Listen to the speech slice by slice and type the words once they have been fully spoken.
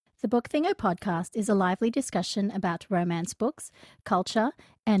The Book Thingo podcast is a lively discussion about romance books, culture,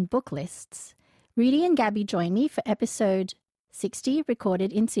 and book lists. Rudy and Gabby join me for episode 60,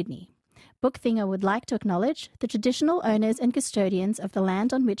 recorded in Sydney. Book Thingo would like to acknowledge the traditional owners and custodians of the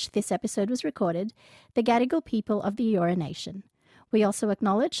land on which this episode was recorded, the Gadigal people of the Eora Nation. We also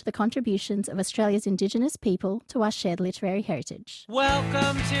acknowledge the contributions of Australia's Indigenous people to our shared literary heritage.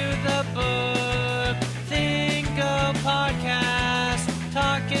 Welcome to the Book Thingo podcast,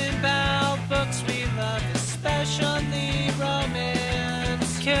 talking about books we love, especially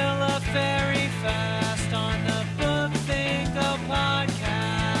romance. Kill a fairy fast on the Book Thingo podcast.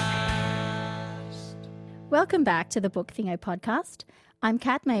 Welcome back to the Book Thingo podcast. I'm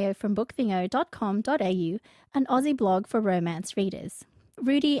Kat Mayo from bookthingo.com.au, an Aussie blog for romance readers.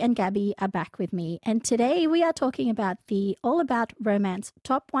 Rudy and Gabby are back with me, and today we are talking about the All About Romance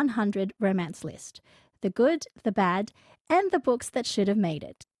Top 100 Romance List, the good, the bad, and the books that should have made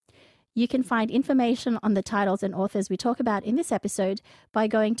it. You can find information on the titles and authors we talk about in this episode by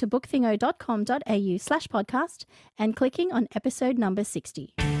going to bookthingo.com.au/podcast and clicking on episode number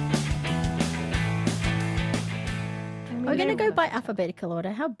 60. We're going to go by alphabetical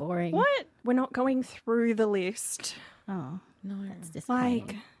order. How boring. What? We're not going through the list. Oh, No. that's disappointing.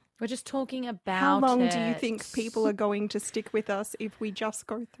 Like, We're just talking about how long do you it. think people are going to stick with us if we just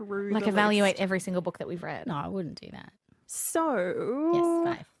go through Like the evaluate list? every single book that we've read. No, I wouldn't do that. So,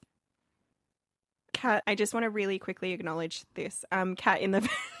 Yes, 5. Kat, I just want to really quickly acknowledge this. Kat, in the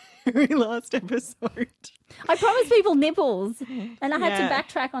very last episode, I promised people nipples, and I had Yeah. to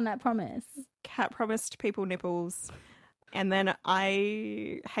backtrack on that promise. Kat promised people nipples. And then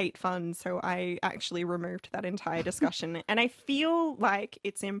I hate fun, so I actually removed that entire discussion. And I feel like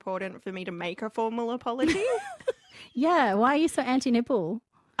it's important for me to make a formal apology. Yeah, why are you so anti-nipple?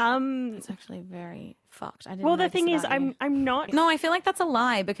 It's actually very fucked. I didn't Well, know the this thing is, about you. I'm not. No, I feel like that's a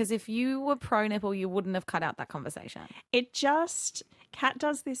lie because if you were pro nipple, you wouldn't have cut out that conversation. It just Kat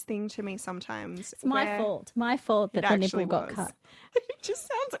does this thing to me sometimes. It's my fault. My fault that the nipple got cut. It just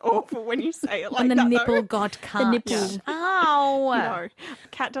sounds awful when you say it like And the that. nipple though. got cut. nipple. Yeah. Ow. No,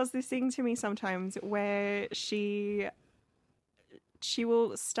 Kat does this thing to me sometimes where she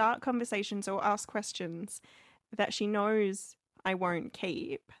will start conversations or ask questions that she knows I won't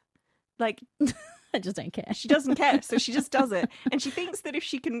keep. Like, I just don't care. she doesn't care, so she just does it. And she thinks that if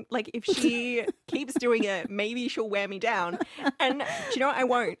she keeps doing it, maybe she'll wear me down. And do you know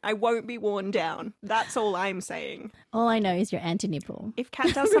what? I won't be worn down. That's all I'm saying. All I know is you're anti-nipple. If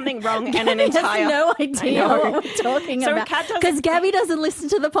Kat does something wrong and an Gabby entire... has no I idea know. what we're talking So about. Kat does- Because Gabby doesn't listen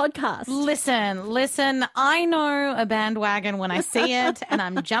to the podcast. Listen. I know a bandwagon when I see it, and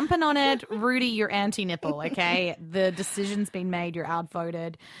I'm jumping on it. Rudy, you're anti-nipple, okay? The decision's been made. You're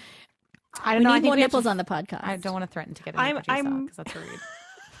outvoted. I don't We know. need I think more we have nipples to- on the podcast. I don't want to threaten to get a new I'm- producer I'm- because that's rude.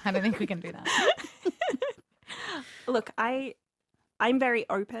 I don't think we can do that. Look, I'm very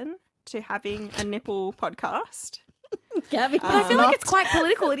open to having a nipple podcast. Gabby, But I feel like it's quite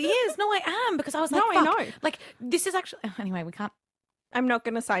political. It is. No, I am because I was like, No, I fuck. know. Like this is actually anyway. We can't. I'm not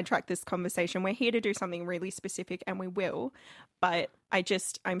going to sidetrack this conversation. We're here to do something really specific, and we will. But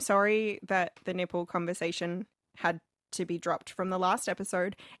I'm sorry that the nipple conversation had to be dropped from the last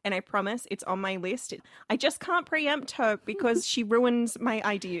episode, and I promise it's on my list. I just can't preempt her because she ruins my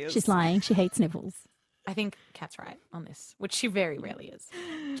ideas. She's lying. She hates nipples. I think Kat's right on this, which she very rarely is.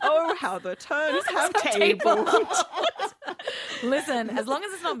 Oh, how the turns have tabled. Listen, as long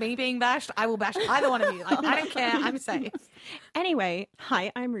as it's not me being bashed, I will bash either one of you. Like, I don't care. I'm safe. Anyway,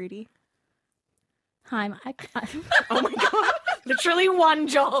 hi, I'm Rudy. Hi, Oh my God. Literally one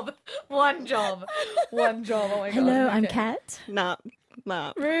job. One job. Oh my god. Hello, I'm Okay. Kat. Nah.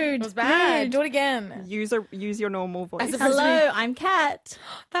 Rude. It was bad. Rude. Do it again. Use your normal voice. As opposed to Hello, I'm Kat.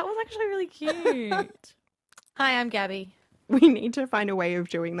 That was actually really cute. Hi, I'm Gabby. We need to find a way of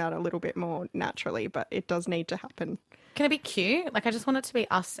doing that a little bit more naturally, but it does need to happen. Can it be cute? Like, I just want it to be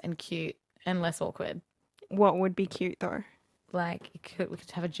us and cute and less awkward. What would be cute though? Like, we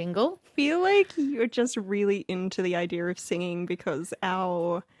could have a jingle. Feel like you're just really into the idea of singing because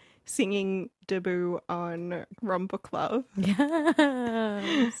our singing debut on Rum Book Club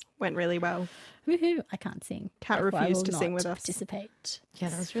Yes. went really well. Woohoo. I can't sing. Kat Therefore, I refused will to sing not with us. Participate. Yeah,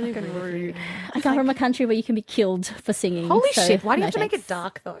 that was really Fucking rude. rude. I come from a country where you can be killed for singing. Holy so shit, why do you no have to make it thanks.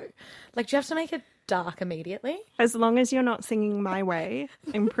 dark, though? Like, do you have to make it dark immediately? As long as you're not singing My Way,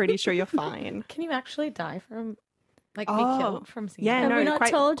 I'm pretty sure you're fine. Can you actually die from, like, be Oh, killed from singing? Yeah, Have no, we not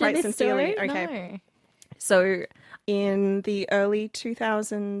told you quite this sincerely. story? Okay. No. So in the early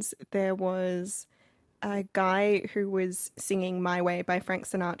 2000s, there was a guy who was singing My Way by Frank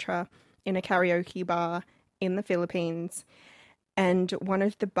Sinatra in a karaoke bar in the Philippines. and one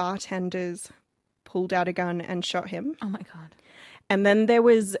of the bartenders pulled out a gun and shot him. Oh my God. And then there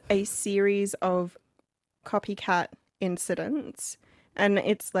was a series of copycat incidents, and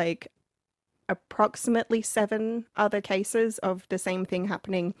it's like approximately 7 other cases of the same thing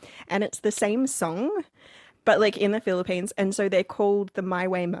happening, and it's the same song, but like in the Philippines, and so they're called the My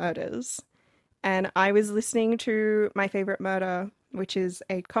Way Murders. And I was listening to My Favorite Murder, which is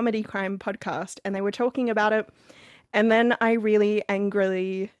a comedy crime podcast, and they were talking about it, and then I really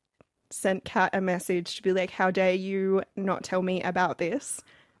angrily sent Kat a message to be like, how dare you not tell me about this?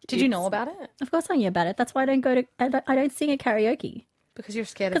 Did you know about it? Of course I knew about it. That's why I don't sing at karaoke. Because you're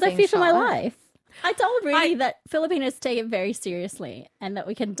scared of Because I being fear for my shot? life. I told Rudy that Filipinos take it very seriously and that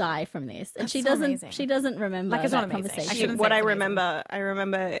we can die from this. And That's she so doesn't amazing. she doesn't remember Like, it's that not amazing. I conversation. shouldn't What say I it's amazing.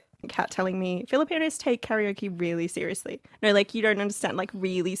 remember Kat telling me, Filipinos take karaoke really seriously. No, like, you don't understand, like,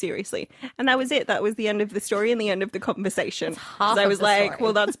 really seriously. And that was it. That was the end of the story and the end of the conversation. half 'Cause I of was the like, story.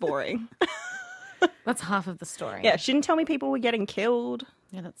 well, that's boring. That's half of the story. Yeah, she didn't tell me people were getting killed.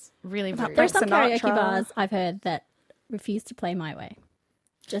 Yeah, that's really rude. There's some Sinatra. karaoke bars I've heard that refuse to play My Way.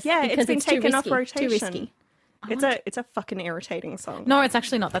 Just Yeah, because it's been too taken off risky, rotation. Too risky. It's a fucking irritating song. No, it's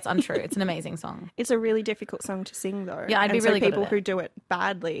actually not. That's untrue. It's an amazing song. It's a really difficult song to sing, though. Yeah, I'd be and really so good people at it. who do it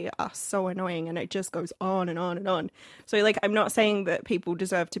badly are so annoying, and it just goes on and on and on. So, like, I'm not saying that people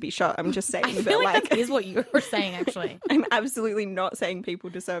deserve to be shot. I'm just saying I that, feel like like, that is what you were saying, actually. I'm absolutely not saying people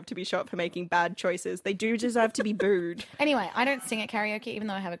deserve to be shot for making bad choices. They do deserve to be booed. Anyway, I don't sing at karaoke, even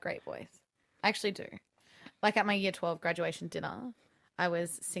though I have a great voice. I actually do. Like at my year 12 graduation dinner, I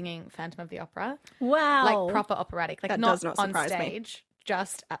was singing Phantom of the Opera. Wow. Like proper operatic. Like That not does not on surprise me. stage,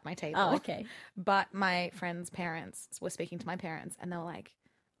 just at my table. Oh, okay. But my friend's parents were speaking to my parents and they were like,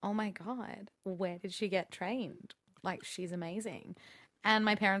 oh my God, where did she get trained? Like, she's amazing. And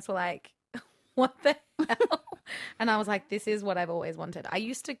my parents were like, what the hell? And I was like, this is what I've always wanted. I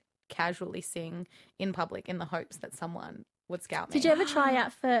used to casually sing in public in the hopes that someone would scout me. Did you ever try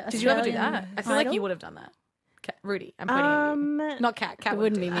out for Did you ever do Australian that? I feel like Idol? you would have done that. Rudy, I'm pointing at you. Not Kat. Kat It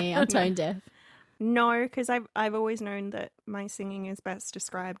wouldn't be do that. me. I'm tone deaf. No, because I've always known that my singing is best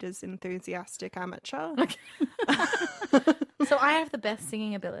described as enthusiastic amateur. So I have the best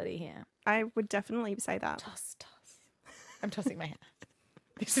singing ability here. I would definitely say that. Toss. I'm tossing my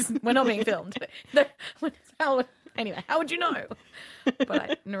hand. We're not being filmed. Anyway, how would you know? But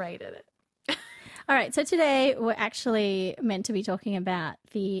I narrated it. All right, so today we're actually meant to be talking about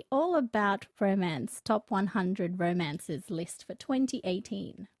the All About Romance Top 100 Romances list for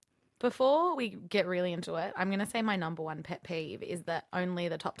 2018. Before we get really into it, I'm going to say my number one pet peeve is that only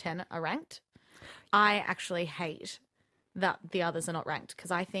the top 10 are ranked. I actually hate that the others are not ranked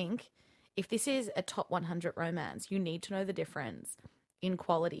because I think if this is a top 100 romance, you need to know the difference in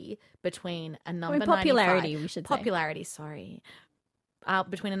quality between a number popularity, 95 we should say. Popularity, sorry.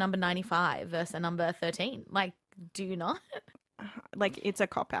 Between a number 95 versus a number 13. Like, do you not? Like, it's a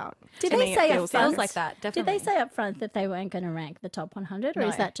cop-out. Did To they me, it say it feels Feels it's- like that, Did definitely. they say up front that they weren't going to rank the top 100, or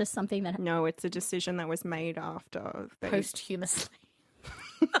is No. that just something that... No, it's a decision that was made after they... posthumously?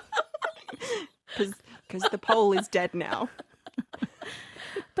 Because the poll is dead now.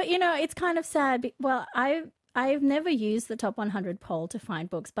 But, you know, it's kind of sad. Well, I've never used the top 100 poll to find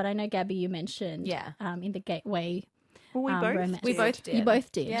books, but I know, Gabby, you mentioned Yeah. in the Gateway... Well, we both romance. We did. both did. You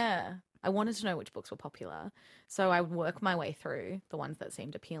both did. Yeah. I wanted to know which books were popular. So I would work my way through the ones that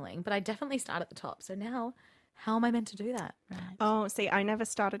seemed appealing. But I definitely start at the top. So now, how am I meant to do that? Oh, see, I never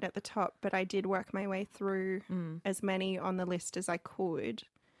started at the top, but I did work my way through as many on the list as I could.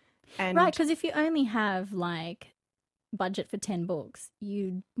 And Right, because if you only have, like, budget for 10 books,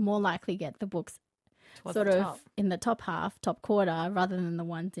 you'd more likely get the books Towards sort the of top. in the top half, top quarter, rather than the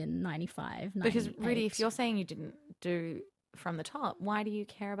ones in 95, Because, Rudy, 98. if you're saying you didn't do from the top, why do you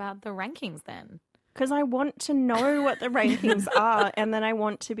care about the rankings then? because I want to know what the rankings are, and then I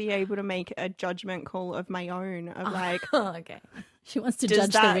want to be able to make a judgment call of my own of like, Oh, okay. She wants to Does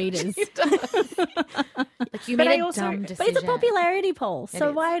judge that- the readers. Like, you But made I a also- dumb but decision. But it's a popularity poll, so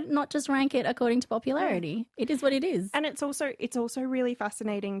is. why not just rank it according to popularity? It is what it is. and it's also really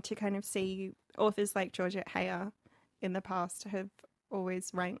fascinating to kind of see authors like Georgette Heyer in the past have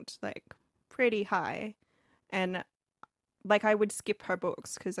always ranked like pretty high, and like I would skip her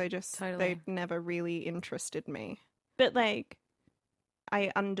books because Totally. they never really interested me. But like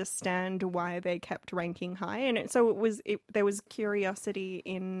I understand why they kept ranking high, and there was curiosity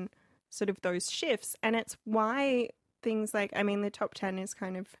in sort of those shifts, and it's why things like, I mean, the top 10 is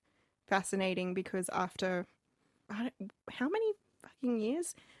kind of fascinating because after how many fucking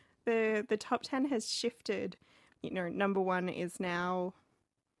years the top 10 has shifted. You know, number 1 is now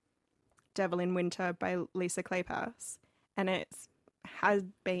Devil in Winter by Lisa Kleypas. and has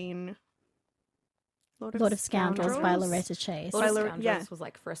been Lord of Scoundrels by Loretta Chase. Lord of By Scoundrels yeah. was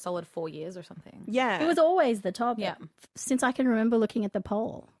like for a solid 4 years or something. Yeah. It was always the top. Yeah. Since I can remember looking at the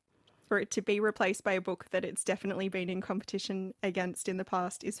poll. For it to be replaced by a book that it's definitely been in competition against in the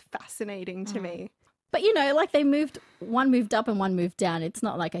past is fascinating to me. But, like one moved up and one moved down. It's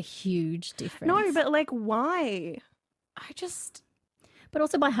not like a huge difference. No, but like, why? But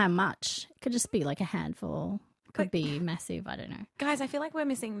also by how much? It could just be like a handful. Could be massive. I don't know. Guys, I feel like we're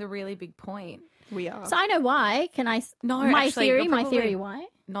missing the really big point. We are. So I know why. Can I? No, my actually, theory. you're My probably- theory. Why?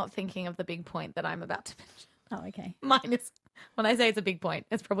 Not thinking of the big point that I'm about to mention. Oh, okay. Mine is, when I say it's a big point,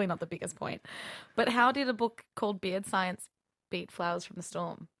 it's probably not the biggest point. But how did a book called Beard Science beat Flowers from the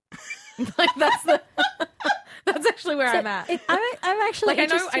Storm? Like that's actually where I'm at. I'm actually Like I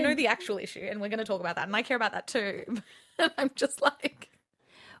know interested. the actual issue, and we're going to talk about that, and I care about that too. But I'm just like,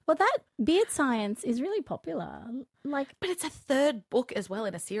 Well, that Beard Science is really popular. Like, but it's a third book as well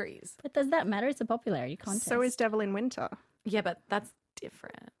in a series. but does that matter? It's a popularity contest. So is Devil in Winter. Yeah, but that's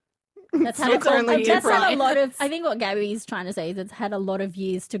different. That's had, It's only that's had a different. lot of. I think what Gabby's trying to say is it's had a lot of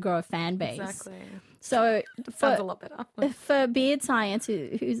years to grow a fan base. Exactly. So Sounds a for, lot better. for Beard Science,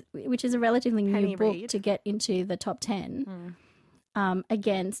 which is a relatively new Penny book Reid. to get into the top 10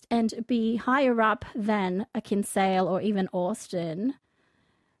 against and be higher up than a Kinsale or even Austen.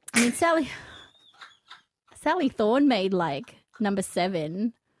 I mean, Sally Thorne made like number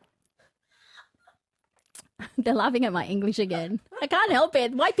 7. They're laughing at my English again. I can't help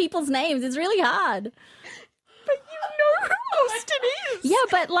it. White people's names. It's really hard. But you know who Austen is. Yeah,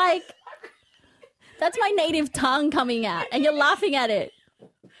 but like, that's my native tongue coming out, and you're laughing at it.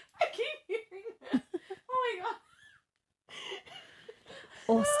 I keep hearing that. Oh my god.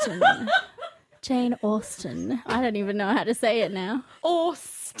 Austen. Jane Austen. I don't even know how to say it now.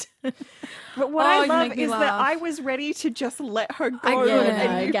 Austen. But what Oh, I you love make me is that laugh. I was ready to just let her go. couldn't.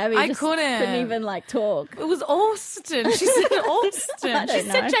 and you- Gabby I just couldn't. couldn't even like talk. It was Austen. She said Austen. I She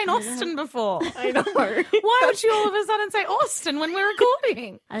don't said know. Jane Austen before. I know. Why would she all of a sudden say Austen when we're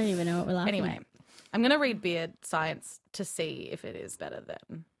recording? I don't even know what we're laughing Anyway, at. I'm going to read Beard Science to see if it is better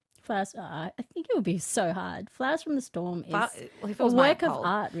than... Flowers. I think it would be so hard. Flowers from the Storm is Well, if it a was my work of poll.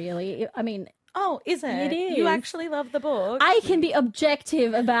 art, really. I mean, Oh, is it? It You is. actually love the book? I can be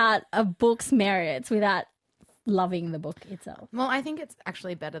objective about a book's merits without loving the book itself. Well, I think it's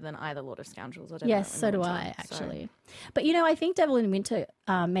actually better than either Lord of Scoundrels or Devil Yes, in so do Winter, I, so- actually. But, I think Devil in Winter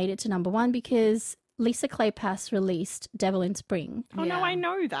made it to number 1 because Lisa Kleypas released Devil in Spring. Oh, Yeah. no, I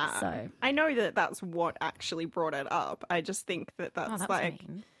know that. So- I know that that's what actually brought it up. I just think that Oh, that's that's like,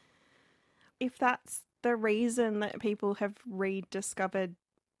 mean. if that's the reason that people have rediscovered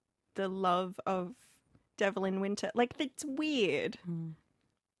the love of Devil in Winter, like, it's weird. Mm.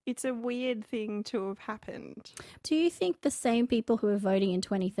 It's a weird thing to have happened. Do you think the same people who were voting in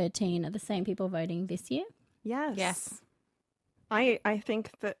 2013 are the same people voting this year? Yes. Yes. I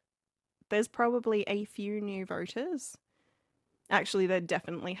think that there's probably a few new voters. Actually, there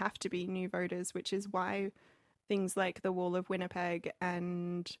definitely have to be new voters, which is why things like The Wall of Winnipeg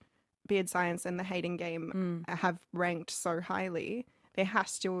and Beard Science and The Hating Game have ranked so highly. There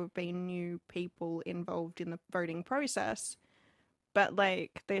has to have been new people involved in the voting process, but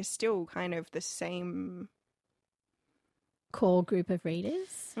like they're still kind of the same. Core group of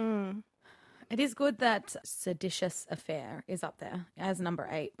readers? It is good that Seditious Affair is up there as number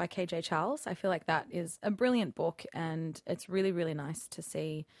 8 by KJ Charles. I feel like that is a brilliant book, and it's really, really nice to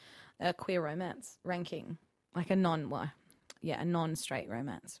see a queer romance ranking, like a non-straight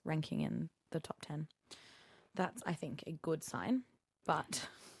romance ranking in the top 10. That's, I think, a good sign. But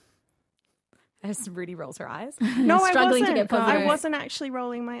as Rudy rolls her eyes, No, I struggling to wasn't. get positive. I wasn't actually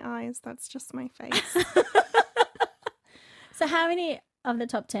rolling my eyes. That's just my face. So how many of the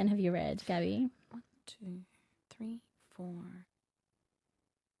top 10 have you read, Gabby? 1, 2, 3, 4,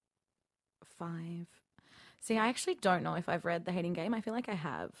 5. See, I actually don't know if I've read The Hating Game. I feel like I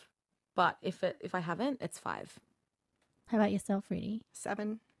have, but if I haven't, it's 5. How about yourself, Rudy?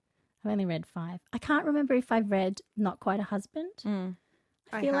 7. I've only read 5. I can't remember if I've read Not Quite a Husband. I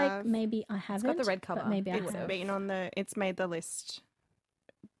I feel like have. maybe I haven't. the red cover. But maybe I It's have. been on it's made the list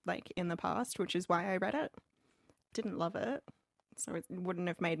like in the past, which is why I read it. Didn't love it, so it wouldn't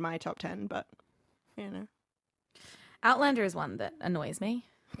have made my top 10, but Outlander is one that annoys me.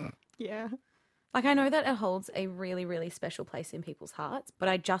 yeah. Like, I know that it holds a really, really special place in people's hearts, but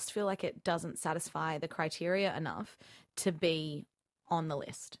I just feel like it doesn't satisfy the criteria enough to be on the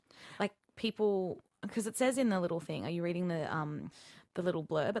list. Like, people, because it says in the little thing, are you reading the little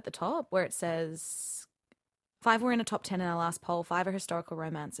blurb at the top where it says 5 were in a top 10 in our last poll. 5 are historical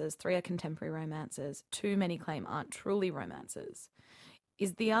romances. 3 are contemporary romances. 2, many claim, aren't truly romances.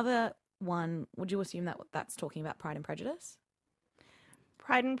 Is the other one, would you assume that that's talking about Pride and Prejudice?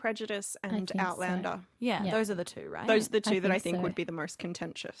 Pride and Prejudice and think so. Outlander. Yeah, Yeah. those are the 2, right? Those are the two I that I think think so. would be the most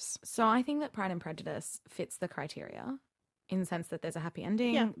contentious. So I think that Pride and Prejudice fits the criteria in the sense that there's a happy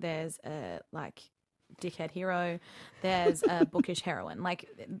ending, Yeah. there's a, like, dickhead hero, there's a bookish heroine. Like,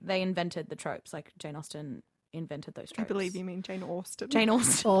 they invented the tropes. Like, Jane Austen invented those I tropes. believe you mean Jane Austen. Jane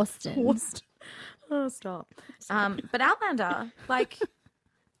Austen. Austen. Oh, stop. But Outlander, like,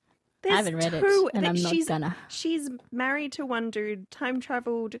 There's I haven't read it, two and that I'm not gonna. She's married to one dude, time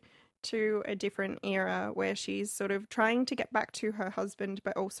traveled to a different era where she's sort of trying to get back to her husband,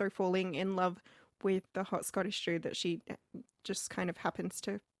 but also falling in love with the hot Scottish dude that she just kind of happens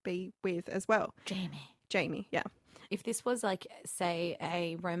to be with as well. Jamie, yeah. if this was like, say,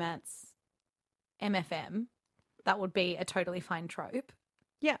 a romance MFM, that would be a totally fine trope.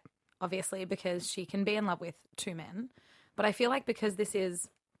 Yeah. Obviously, because she can be in love with 2 men. But I feel like because this is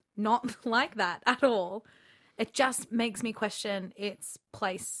not like that at all, it just makes me question its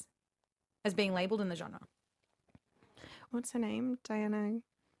place as being labelled in the genre. What's her name? Diana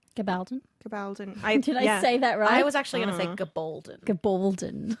Gabaldon. Gabaldon. Did I say that right? I was actually going to say Gabaldon.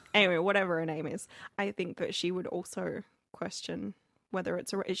 Gabaldon. Anyway, whatever her name is, I think that she would also question whether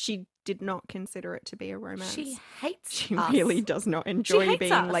it's a. She did not consider it to be a romance. She hates She us. really does not enjoy hates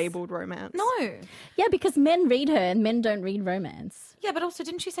being us. labeled romance. No. Yeah, because men read her and men don't read romance. Yeah, but also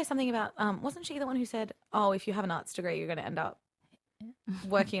didn't she say something about, wasn't she the one who said, oh, if you have an arts degree, you're going to end up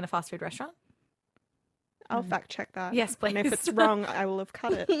working in a fast food restaurant? I'll fact check that. Yes, please. And if it's wrong, I will have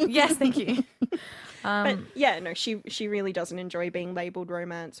cut it. Yes, thank you. But yeah, no, she really doesn't enjoy being labeled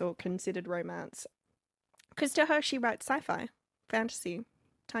romance or considered romance. Because to her, she writes sci-fi, fantasy,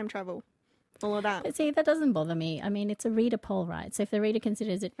 time travel, all of that. But see, that doesn't bother me. I mean, it's a reader poll, right? So if the reader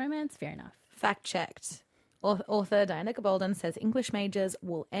considers it romance, fair enough. Fact checked. Author Diana Gabaldon says English majors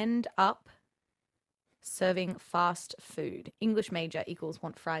will end up serving fast food. English major equals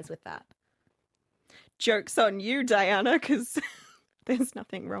want fries with that. Joke's on you, Diana, because there's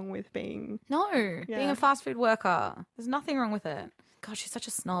nothing wrong with being... No, being Yeah. a fast food worker. There's nothing wrong with it. God, she's such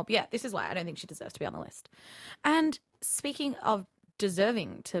a snob. Yeah, this is why I don't think she deserves to be on the list. And speaking of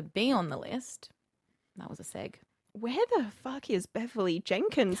deserving to be on the list, that was a seg. Where the fuck is Beverly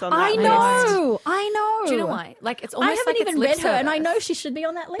Jenkins on that I list? know. I know. Do you know why? Like, it's I almost haven't like even it's lip read her, and I service. know she should be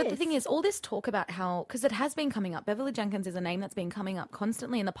on that list. But the thing is, all this talk about how, because it has been coming up, Beverly Jenkins is a name that's been coming up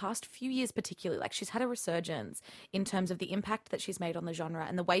constantly in the past few years, particularly. Like, she's had a resurgence in terms of the impact that she's made on the genre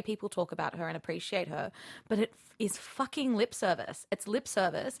and the way people talk about her and appreciate her. But it is fucking lip service. It's lip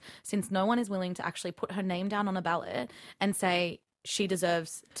service since no one is willing to actually put her name down on a ballot and say she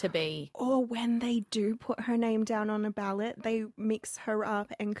deserves to be. Or when they do put her name down on a ballot, they mix her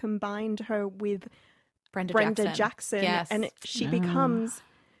up and combined her with Brenda Jackson. Yes. And she becomes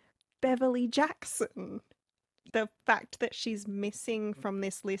Beverly Jackson. The fact that she's missing from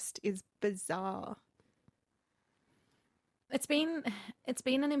this list is bizarre. It's been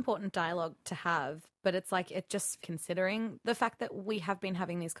an important dialogue to have, but it's like it just considering the fact that we have been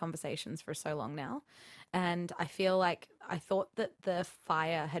having these conversations for so long now. And I feel like I thought that the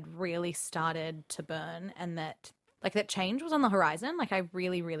fire had really started to burn and that change was on the horizon. Like I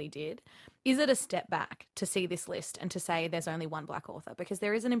really, really did. Is it a step back to see this list and to say there's only one Black author? Because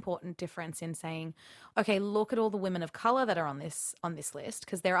there is an important difference in saying, okay, look at all the women of color that are on this list,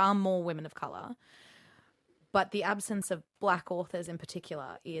 because there are more women of color. But the absence of Black authors in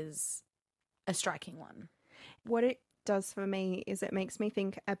particular is a striking one. What it does for me is it makes me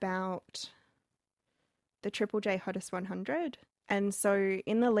think about the Triple J Hottest 100. And so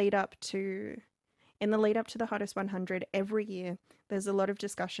in the lead up to the Hottest 100 every year, there's a lot of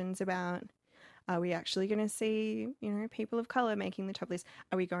discussions about, are we actually going to see, people of color making the top list?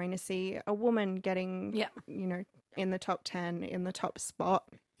 Are we going to see a woman getting, in the top 10, in the top spot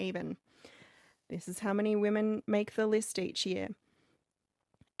even? This is how many women make the list each year.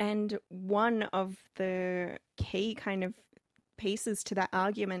 And one of the key kind of pieces to that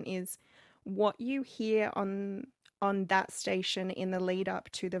argument is what you hear on that station in the lead up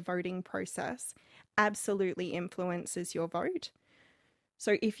to the voting process absolutely influences your vote.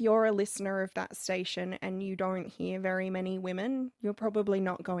 So if you're a listener of that station and you don't hear very many women, you're probably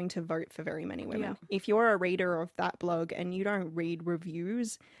not going to vote for very many women. Yeah. If you're a reader of that blog and you don't read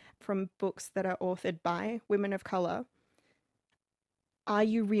reviews from books that are authored by women of color, are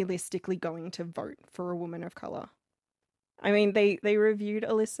you realistically going to vote for a woman of color? I mean, they reviewed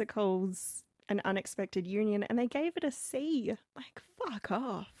Alyssa Cole's An Unexpected Union and they gave it a C. Like, fuck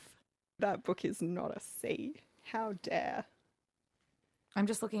off. That book is not a C. How dare. I'm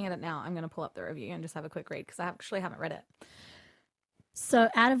just looking at it now. I'm going to pull up the review and just have a quick read because I actually haven't read it. So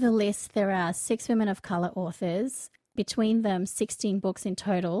out of the list, there are 6 women of colour authors. Between them, 16 books in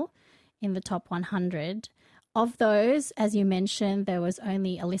total in the top 100. Of those, as you mentioned, there was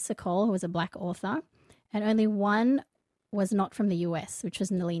only Alyssa Cole, who was a black author, and only one was not from the US, which was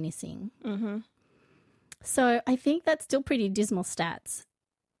Nalini Singh. Mm-hmm. So I think that's still pretty dismal stats.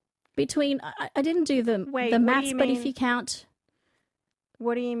 Between, I didn't do the Wait, what do maths, you but mean? if you count,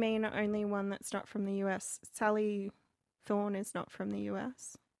 What do you mean only one that's not from the US? Sally Thorne is not from the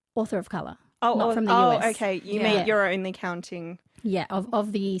US. author of colour, Oh, not from the oh, US. okay. You Yeah. mean you're only counting. Yeah,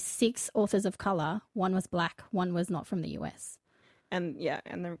 of the 6 authors of colour, one was black, one was not from the US. And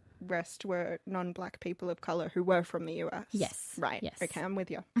the rest were non-black people of color who were from the US. Yes, Right. yes. Okay, I'm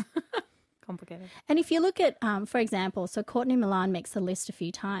with you. Complicated. And if you look at, for example, so Courtney Milan makes the list a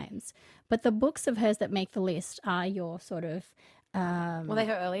few times, but the books of hers that make the list are your sort of, Were they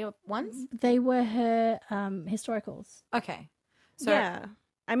her earlier ones? they were her historicals. Okay. So yeah.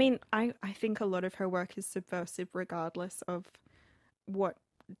 I mean, I think a lot of her work is subversive regardless of what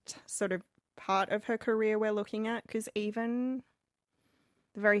sort of part of her career we're looking at, because even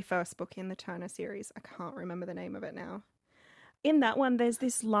the very first book in the Turner series, I can't remember the name of it now. In that one, there's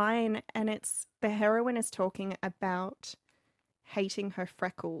this line, and it's the heroine is talking about hating her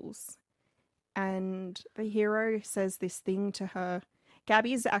freckles. And the hero says this thing to her.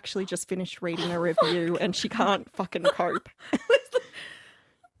 Gabby's actually just finished reading a review and she can't fucking cope.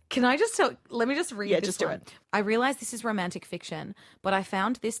 Can I just let me just read Yeah, this just do one. it. I realize this is romantic fiction, but I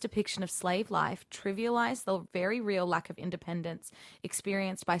found this depiction of slave life trivialize the very real lack of independence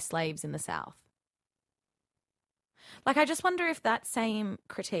experienced by slaves in the South. Like, I just wonder if that same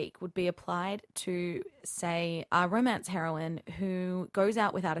critique would be applied to, say, a romance heroine who goes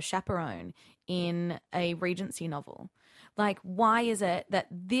out without a chaperone in a Regency novel. Like, why is it that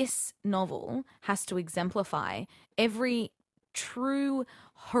this novel has to exemplify every true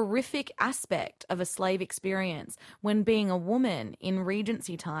horrific aspect of a slave experience when being a woman in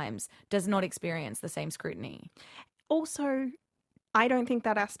Regency times does not experience the same scrutiny? Also, I don't think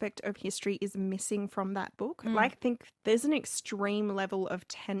that aspect of history is missing from that book. Like, I think there's an extreme level of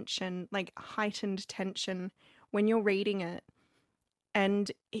tension, like heightened tension when you're reading it. And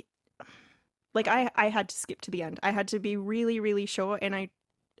it, like, I had to skip to the end. I had to be really, really sure. And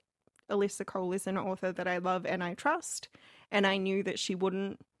Alyssa Cole is an author that I love and I trust. And I knew that she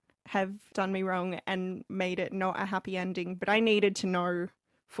wouldn't have done me wrong and made it not a happy ending. But I needed to know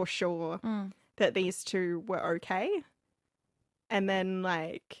for sure that these two were okay. And then,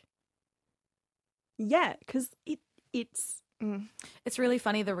 like, yeah, because it's... It's really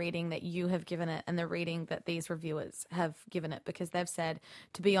funny the reading that you have given it and the reading that these reviewers have given it, because they've said,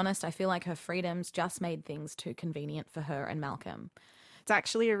 to be honest, I feel like her freedoms just made things too convenient for her and Malcolm. It's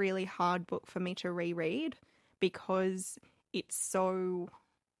actually a really hard book for me to reread because it's so...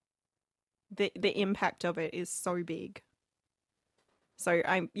 The impact of it is so big. So,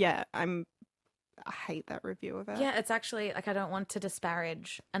 I hate that review of it. Yeah, it's actually, like, I don't want to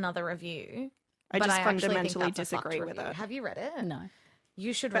disparage another review. I but just actually think fundamentally that's a fucked disagree with review. it. Have you read it? No,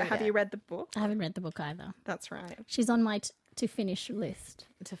 You should But read have it you read the book? I haven't read the book either. That's right. She's on my to finish list.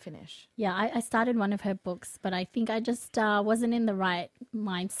 to finish. Yeah, I started one of her books, but I think I just wasn't in the right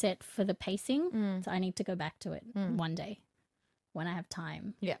mindset for the pacing. So I need to go back to it one day when I have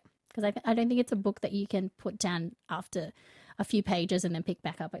time. Yeah. Because I don't think it's a book that you can put down after a few pages and then pick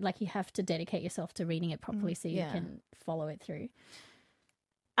back up. Like, you have to dedicate yourself to reading it properly so you yeah. can follow it through.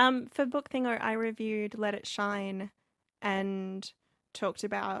 For Book Thingo, I reviewed Let It Shine and talked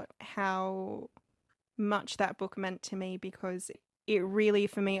about how much that book meant to me, because it really,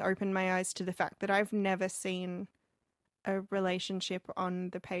 for me, opened my eyes to the fact that I've never seen a relationship on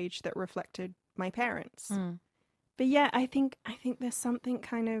the page that reflected my parents. But yeah, I think there's something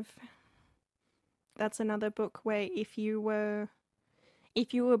kind of... That's another book where if you were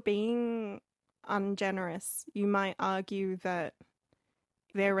being ungenerous, you might argue that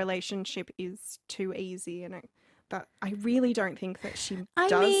their relationship is too easy, and I really don't think that she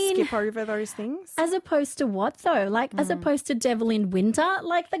does skip over those things. As opposed to what, though? Like, as opposed to Devil in Winter?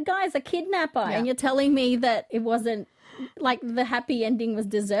 Like, the guy's a kidnapper, and you're telling me that it wasn't, like, the happy ending was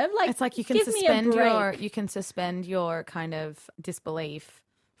deserved? Like, It's like you can give me a suspend your kind of disbelief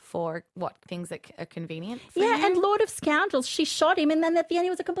for what things that are convenient for Yeah, you. and Lord of Scoundrels, she shot him, and then at the end he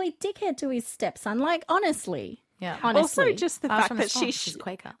was a complete dickhead to his stepson. Like, honestly. Yeah. Honestly. Also, just the Far fact from that the swamp, she's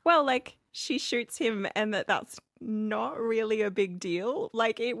Quaker. well, like, she shoots him, and that's not really a big deal.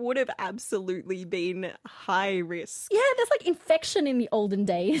 Like, it would have absolutely been high risk. Yeah, there's like infection in the olden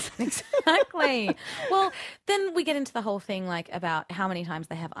days. Exactly. Well, then we get into the whole thing like about how many times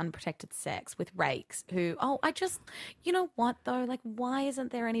they have unprotected sex with rakes who, you know what though? Like, why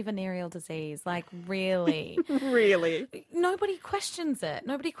isn't there any venereal disease? Like, really? Really. Nobody questions it.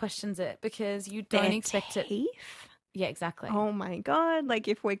 Nobody questions it because you don't Their expect it. teeth? Yeah, exactly. Oh my God. Like,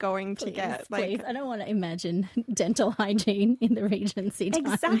 if we're going to get, like, Please, I don't want to imagine dental hygiene in the Regency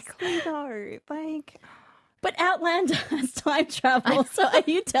times. exactly though. Like, But Outlander has time travel, so are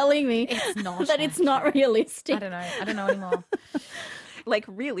you telling me It's not that it's not realistic? I don't know anymore. like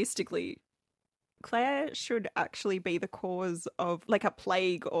realistically, Claire should actually be the cause of like a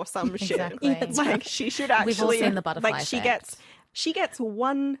plague or some shit. Exactly. Yeah, that's Like, she should actually. We've all seen the butterfly Like, effect. she gets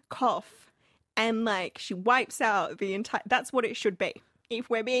one cough, and like she wipes out the entire. That's what it should be. If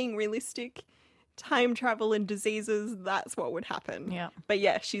we're being realistic, time travel and diseases, that's what would happen. Yeah. But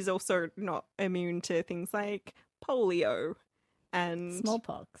yeah, she's also not immune to things like polio and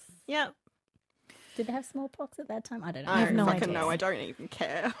Smallpox. Yeah, Did they have smallpox at that time? I don't know. I have don't no fucking idea. know. I don't even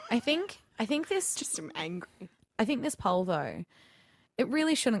care. I think this Just am angry. I think this poll, though, it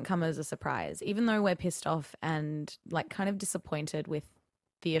really shouldn't come as a surprise, even though we're pissed off and like kind of disappointed with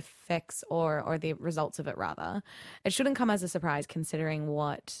the effects or the results of it, rather. It shouldn't come as a surprise considering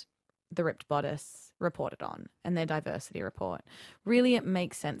what the Ripped Bodice reported on and their diversity report. Really, it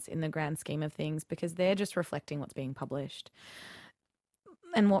makes sense in the grand scheme of things because they're just reflecting what's being published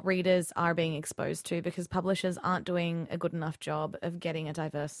and what readers are being exposed to because publishers aren't doing a good enough job of getting a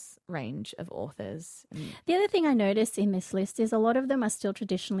diverse range of authors. The other thing I noticed in this list is a lot of them are still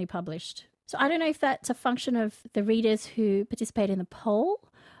traditionally published. So I don't know if that's a function of the readers who participate in the poll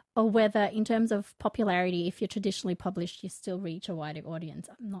or whether in terms of popularity, if you're traditionally published, you still reach a wider audience.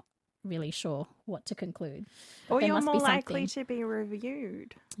 I'm not really sure what to conclude. But Or there you're must be more likely something. to be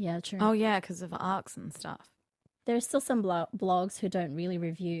reviewed. Yeah, true. Oh, yeah, because of arcs and stuff. There are still some blogs who don't really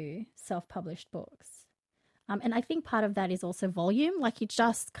review self-published books. And I think part of that is also volume. Like, you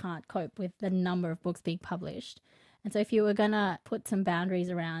just can't cope with the number of books being published. And so if you were going to put some boundaries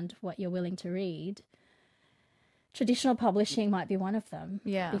around what you're willing to read, traditional publishing might be one of them.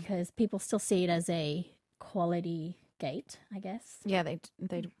 Yeah. Because people still see it as a quality gate, I guess. Yeah, they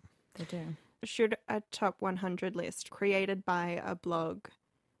do. Should a top 100 list created by a blog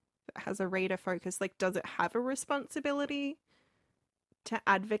that has a reader focus, like, does it have a responsibility to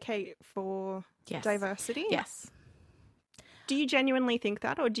advocate for Yes. diversity? Yes. Do you genuinely think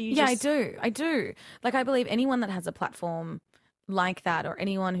that, or do you Yeah, just... I do. Like, I believe anyone that has a platform like that or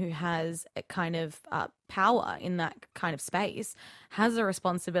anyone who has a kind of power in that kind of space has a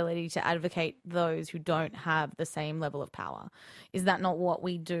responsibility to advocate those who don't have the same level of power. Is that not what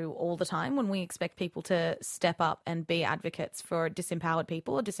we do all the time when we expect people to step up and be advocates for disempowered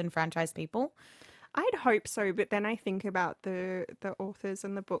people or disenfranchised people? I'd hope so, but then I think about the authors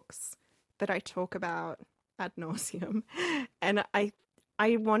and the books that I talk about ad nauseum, and I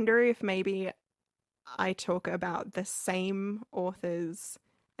wonder if maybe I talk about the same authors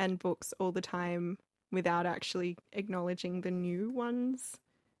and books all the time without actually acknowledging the new ones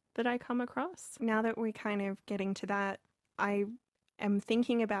that I come across. Now that we're kind of getting to that, I am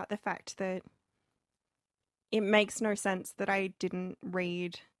thinking about the fact that it makes no sense that I didn't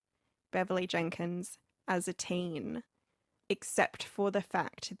read Beverly Jenkins as a teen, except for the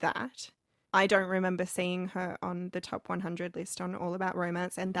fact that I don't remember seeing her on the top 100 list on All About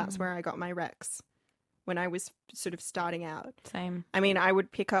Romance, and that's where I got my Rex when I was sort of starting out. Same. I mean, I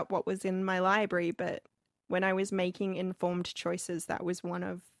would pick up what was in my library, but when I was making informed choices, that was one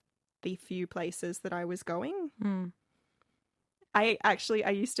of the few places that I was going. I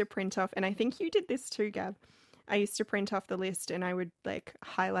used to print off, and I think you did this too, Gab. I used to print off the list and I would like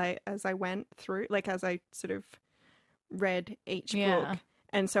highlight as I went through, like as I sort of read each book.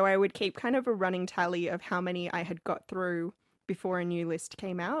 And so I would keep kind of a running tally of how many I had got through before a new list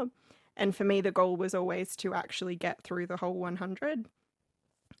came out. And for me, the goal was always to actually get through the whole 100.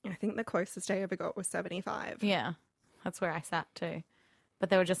 I think the closest I ever got was 75. Yeah, that's where I sat too. But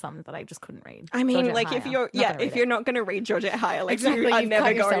there were just some that I just couldn't read. I mean, Georgette like Heyer, if you're, not gonna read if it. you're not going to read Georgette Heyer, like Exactly, you are you've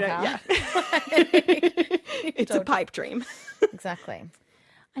never cut going to, yourself it's a pipe dream. Exactly.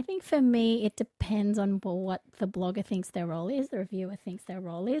 I think for me, it depends on what the blogger thinks their role is, the reviewer thinks their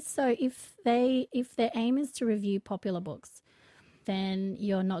role is. So if their aim is to review popular books, then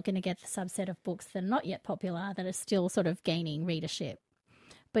you're not going to get the subset of books that are not yet popular, that are still sort of gaining readership.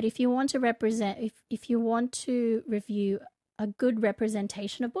 But if you want to represent, if you want to review a good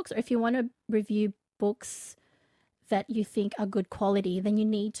representation of books, or if you want to review books that you think are good quality, then you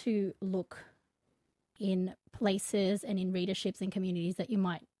need to look in places and in readerships and communities that you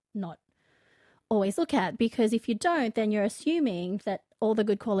might not always look at, because if you don't, then you're assuming that all the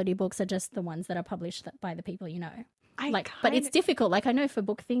good quality books are just the ones that are published by the people you know. But it's difficult. Like, I know for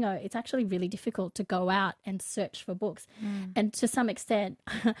Book Thingo, it's actually really difficult to go out and search for books. And to some extent,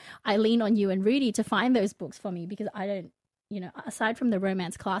 I lean on you and Rudy to find those books for me, because I don't, aside from the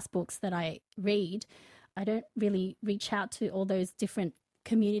romance class books that I read, I don't really reach out to all those different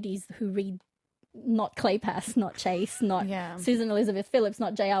communities who read not Claypass, not Chase, not Susan Elizabeth Phillips,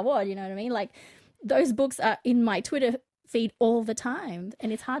 not J.R. Ward, you know what I mean? Like, those books are in my Twitter feed all the time,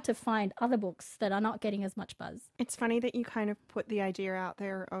 and it's hard to find other books that are not getting as much buzz. It's funny that you kind of put the idea out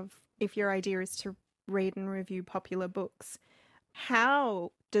there of, if your idea is to read and review popular books,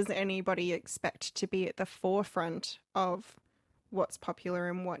 how does anybody expect to be at the forefront of what's popular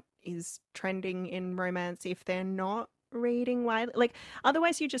and what is trending in romance if they're not reading widely? Like,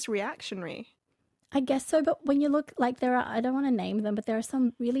 otherwise you're just reactionary. I guess so, but when you look, like, there are, I don't want to name them, but there are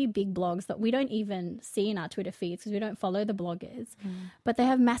some really big blogs that we don't even see in our Twitter feeds because we don't follow the bloggers, but they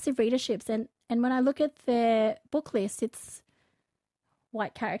have massive readerships. And when I look at their book list, it's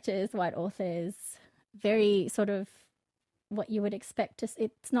white characters, white authors, very sort of what you would expect to.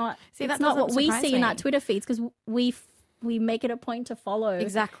 It's not what we see in our Twitter feeds, because we make it a point to follow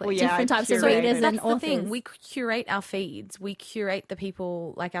different types of readers and authors. The thing. We curate our feeds. We curate the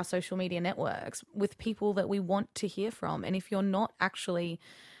people, like our social media networks, with people that we want to hear from. And if you're not actually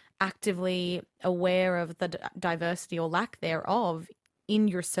actively aware of the diversity or lack thereof in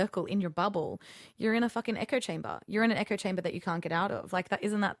your circle, in your bubble, you're in a fucking echo chamber. You're in an echo chamber that you can't get out of. Like, that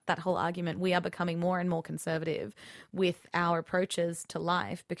isn't that whole argument. We are becoming more and more conservative with our approaches to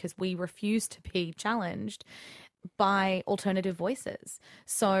life because we refuse to be challenged by alternative voices.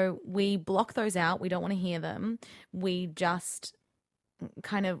 So we block those out. We don't want to hear them. We just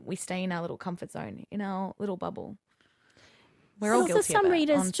we stay in our little comfort zone, in our little bubble. We're all guilty some of it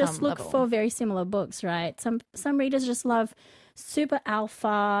readers on just some look level. for very similar books, right? Some readers just love super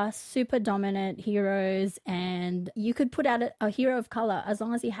alpha, super dominant heroes, and you could put out a hero of color as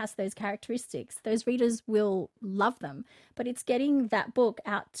long as he has those characteristics. Those readers will love them, but it's getting that book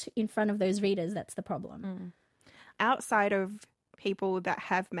out in front of those readers that's the problem. Outside of people that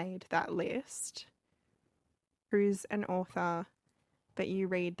have made that list, who's an author that you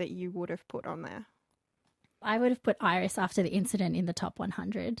read that you would have put on there? I would have put Iris After the Incident in the top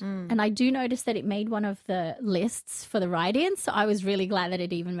 100. And I do notice that it made one of the lists for the write-ins, so I was really glad that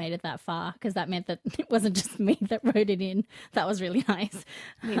it even made it that far, because that meant that it wasn't just me that wrote it in. That was really nice.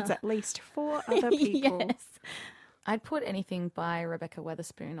 Needs at least 4 other people. Yes. I'd put anything by Rebecca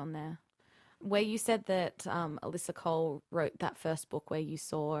Weatherspoon on there. Where you said that Alyssa Cole wrote that first book where you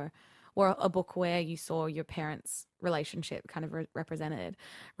saw, or a book where you saw your parents' relationship kind of represented.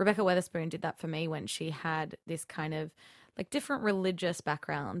 Rebecca Weatherspoon did that for me when she had this kind of like different religious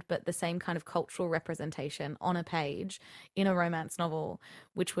background, but the same kind of cultural representation on a page in a romance novel,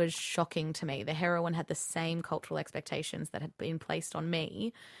 which was shocking to me. The heroine had the same cultural expectations that had been placed on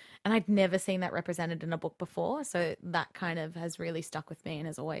me, and I'd never seen that represented in a book before. So that kind of has really stuck with me and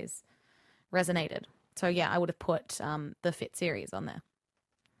has always resonated. So yeah, I would have put the Fit series on there.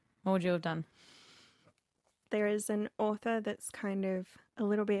 What would you have done? There is an author that's kind of a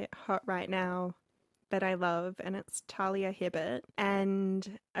little bit hot right now that I love, and it's Talia Hibbert.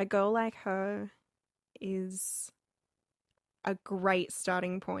 And A Girl Like Her is a great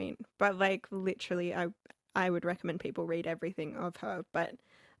starting point. But like, literally, I would recommend people read everything of her. But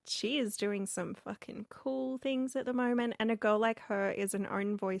she is doing some fucking cool things at the moment. And A Girl Like Her is an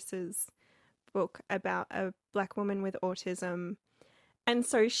Own Voices book about a Black woman with autism. And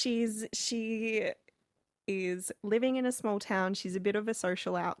so she is living in a small town. She's a bit of a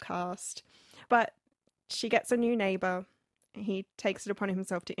social outcast, but she gets a new neighbor. He takes it upon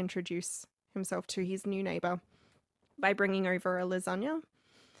himself to introduce himself to his new neighbor by bringing over a lasagna.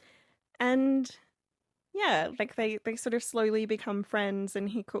 And yeah, like they sort of slowly become friends, and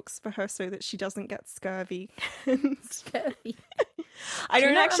he cooks for her so that she doesn't get scurvy. Scurvy. I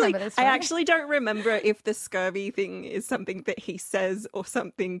actually don't remember if the scurvy thing is something that he says or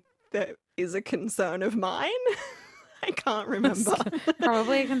something that is a concern of mine. I can't remember.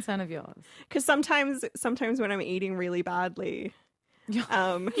 Probably a concern of yours. Because sometimes when I'm eating really badly, you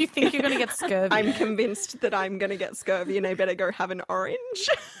think you're going to get scurvy. I'm convinced that I'm going to get scurvy and I better go have an orange.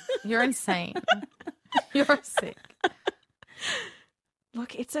 You're insane. You're sick.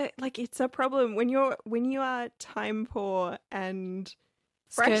 Look, it's a problem when you are time poor and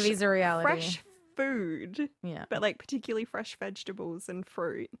scurvy's a reality. Fresh food, yeah, but like particularly fresh vegetables and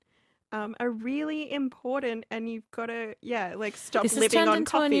fruit are really important, and you've got to, stop This has living turned on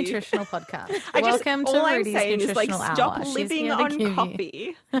into coffee. a nutritional podcast. I just, Welcome all to I'm Rudy's saying is, nutritional hour. stop She's living here to on give you-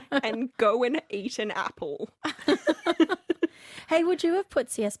 coffee and go and eat an apple. Hey, would you have put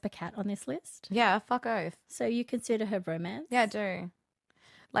C.S. Pacat on this list? Yeah, fuck oath. So you consider her romance? Yeah, I do.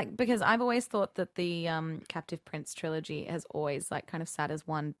 Like, because I've always thought that the Captive Prince trilogy has always, like, kind of sat as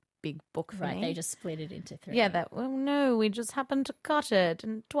one big book for Right, me. they just split it into 3. Yeah, no, we just happened to cut it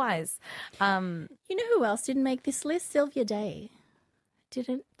and twice. You know who else didn't make this list? Sylvia Day.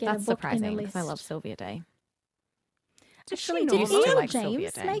 Didn't get That's a book surprising in the because list. I love Sylvia Day. Actually, not? did Used to Ian like Sylvia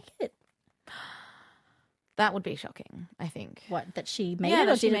James Day. make it? That would be shocking, I think. What, that she made Yeah, it or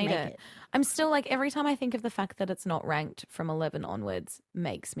that she didn't made make it. it? I'm still like, every time I think of the fact that it's not ranked from 11 onwards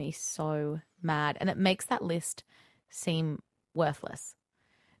makes me so mad, and it makes that list seem worthless.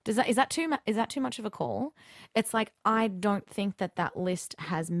 Is that too much of a call? It's like, I don't think that list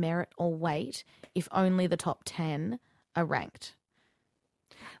has merit or weight if only the top 10 are ranked.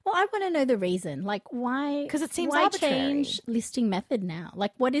 Well, I want to know the reason. Like, why? 'Cause it seems why arbitrary. change listing method now?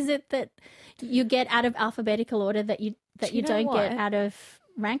 Like, what is it that you get out of alphabetical order that you you know don't what? get out of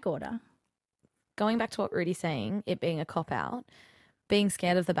rank order? Going back to what Rudy's saying, it being a cop-out, being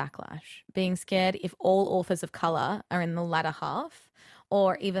scared of the backlash, being scared if all authors of colour are in the latter half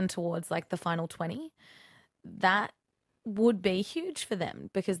or even towards like the final 20, that would be huge for them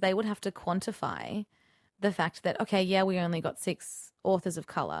because they would have to quantify the fact that, okay, yeah, we only got 6 authors of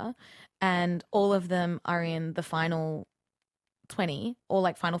colour and all of them are in the final 20 or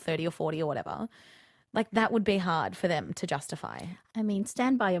like final 30 or 40 or whatever. Like, that would be hard for them to justify. I mean,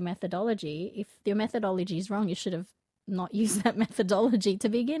 stand by your methodology. If your methodology is wrong, you should have not used that methodology to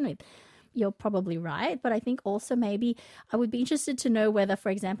begin with. You're probably right, but I think also maybe I would be interested to know whether, for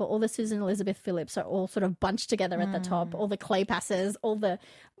example, all the Susan Elizabeth Phillips are all sort of bunched together at the top, all the Clay Passes,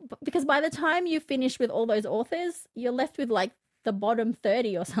 because by the time you finish with all those authors, you're left with like the bottom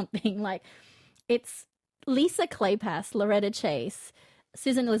 30 or something. Like, it's Lisa Kleypas, Loretta Chase,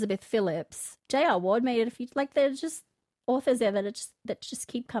 Susan Elizabeth Phillips, J.R. Ward made it a few. Like, they're just authors there that just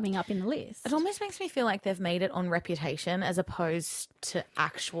keep coming up in the list. It almost makes me feel like they've made it on reputation as opposed to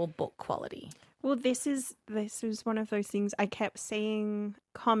actual book quality. Well, this is one of those things. I kept seeing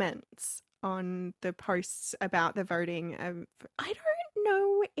comments on the posts about the voting. I don't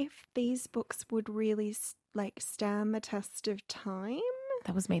know if these books would really stand the test of time.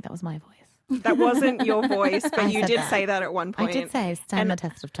 That was me. That was my voice. That wasn't your voice, but I you said did that. say that at one point. I did say stand the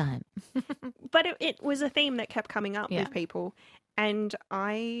test of time. But it was a theme that kept coming up Yeah. with people, and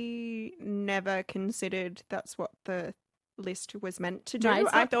I never considered that's what the list was meant to do. Right,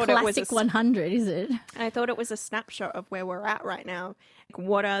 it's I not thought it was classic 100, is it? I thought it was a snapshot of where we're at right now. Like,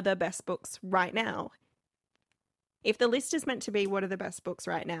 what are the best books right now? If the list is meant to be what are the best books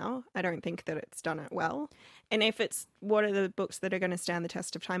right now, I don't think that it's done it well. And if it's what are the books that are going to stand the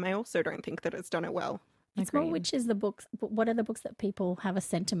test of time, I also don't think that it's done it well. It's more which is the books. What are the books that people have a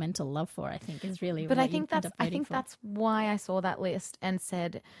sentimental love for? I think is really. But what I you think end up voting for. that's why I saw that list and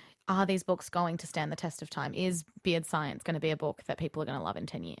said, are these books going to stand the test of time? Is Beard Science going to be a book that people are going to love in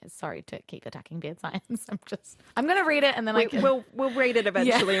 10 years? Sorry to keep attacking Beard Science. I'm going to read it and then We'll read it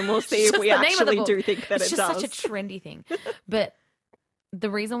eventually, and we'll see It's if we just the name of the actually book. do think that it's it just does. such a trendy thing. But the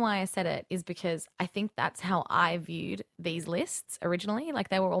reason why I said it is because I think that's how I viewed these lists originally. Like,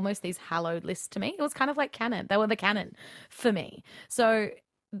 they were almost these hallowed lists to me. It was kind of like canon. They were the canon for me. So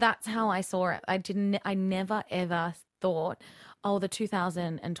that's how I saw it. I never ever thought, oh, the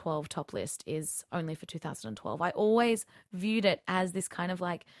 2012 top list is only for 2012. I always viewed it as this kind of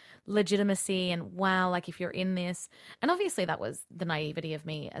like legitimacy and wow, like if you're in this. And obviously that was the naivety of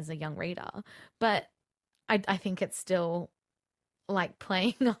me as a young reader. But I think it's still like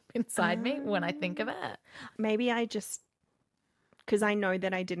playing up inside me when I think of it. Maybe I just, because I know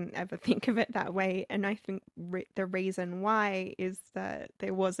that I didn't ever think of it that way. And I think the reason why is that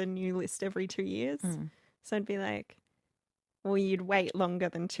there was a new list every 2 years. So I'd be like, well, you'd wait longer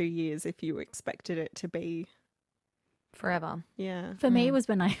than 2 years if you expected it to be. Forever. Yeah. For me, it was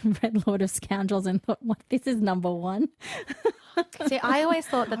when I read Lord of Scoundrels and thought, "What? This is number one." See, I always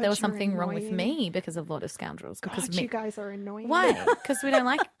thought that there was God, you're something wrong with annoying. me because of Lord of Scoundrels. Because God, you guys are annoying. Why? Because we don't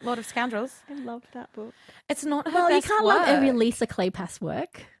like Lord of Scoundrels. I love that book. It's not her Well, you best can't work. love every Lisa Kleypas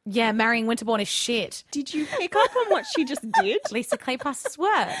work. Yeah, Marrying Winterbourne is shit. Did you pick up on what she just did? Lisa Kleypas's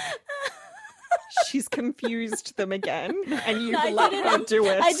work. she's confused them again, and you've I let did it her on- do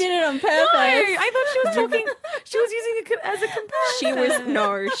it. I did it on purpose. No, I thought she was talking. She was using it as a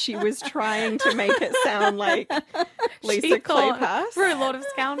comparison. She was trying to make it sound like Lisa She thought Kleypas for a lot of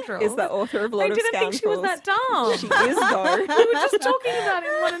scoundrels. is the author of Lord I of didn't think Scoundrels. she was that dumb. She is though. We were just talking about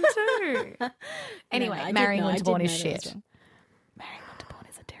it in 1 and 2. Anyway, No, I did Marrying know- I did Winterborn know is that was shit. wrong. Marrying Winterborn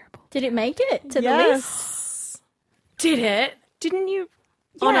is a terrible. Did it make it to the list? Yes. Did it? Didn't you?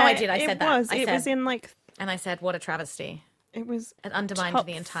 Oh, no, Yeah, I did. I said that. Was. I It said- was in like And I said, what a travesty. it was It undermined top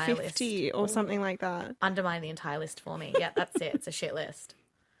the entire 50 list. or something like that. Undermined the entire list for me. Yeah, that's it. It's a shit list.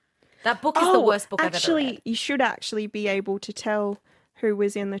 That book is the worst book I've ever read. You should actually be able to tell who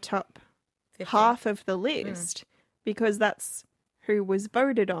was in the top 50. half of the list because that's who was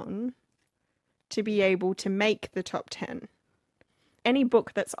voted on to be able to make the top 10. Any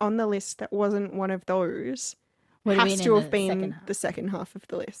book that's on the list that wasn't one of those Would have has been to in have the been second half. the second half of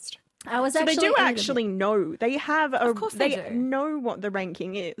the list. I was So actually they do a little actually know. They have a. Of course they do. know what the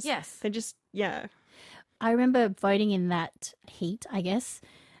ranking is. Yes. They just bit- I remember voting in that heat, I guess,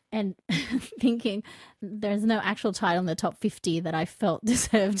 and thinking there's no actual title in the top 50 that I felt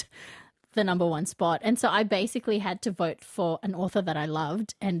deserved the number one spot. And so I basically had to vote for an author that I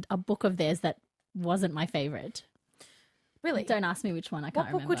loved and a book of theirs that wasn't my favorite. Really? Don't ask me which one. I can't What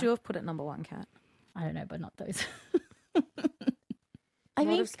book remember. would you have put at number 1, Kat? I don't know, but not those.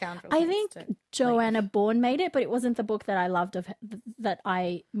 Lord of Scoundrels I needs think to Joanna Bourne made it, but it wasn't the book that I loved that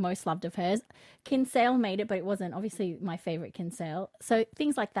I most loved of hers. Kinsale made it, but it wasn't obviously my favorite Kinsale. So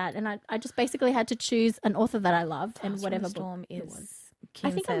things like that, and I just basically had to choose an author that I loved and Fast whatever from the Storm book it is was.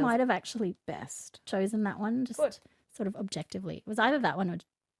 I think I Kinsale's might have actually best. chosen that one, just Good. sort of objectively. It was either that one or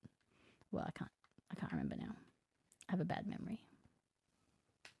well, I can't remember now. I have a bad memory.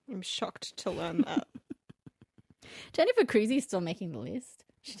 I'm shocked to learn that. Jennifer Cruisy's still making the list.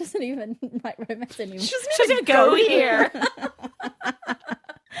 She doesn't even write romance anymore. She She doesn't go here.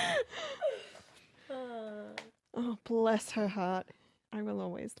 Oh, bless her heart. I will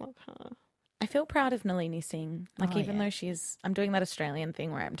always love her. I feel proud of Nalini Singh. Like, Oh, even yeah. though I'm doing that Australian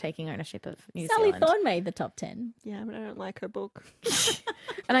thing where I'm taking ownership of New Sally Zealand. Thorne made the top 10. Yeah, but I don't like her book.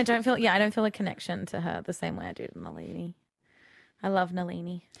 And I don't feel a connection to her the same way I do to Nalini. I love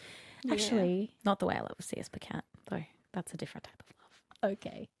Nalini. Actually, Not the way I love C.S. Pacat, though. That's a different type of love.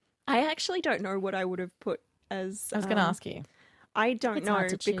 okay. I actually don't know what I would have put as. I was going to ask you. I don't It's know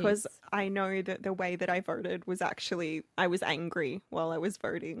hard to because choose. I know that the way that I voted was actually I was angry while I was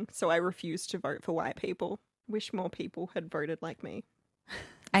voting, so I refused to vote for white people. Wish more people had voted like me.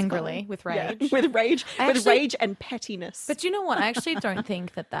 Angrily, with rage. Yeah, with rage, I with actually- rage and pettiness. But you know what? I actually don't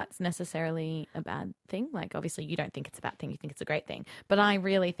think that that's necessarily a bad thing. Like, obviously, you don't think it's a bad thing. You think it's a great thing. But I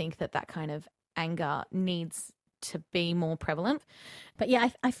really think that that kind of anger needs to be more prevalent. But yeah,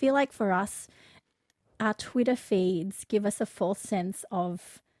 I feel like for us, our Twitter feeds give us a false sense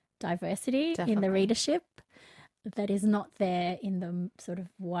of diversity in the Definitely. readership that is not there in the sort of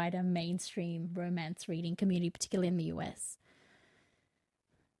wider mainstream romance reading community, particularly in the US.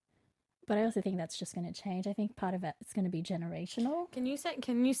 But I also think that's just going to change. I think part of it is going to be generational. Can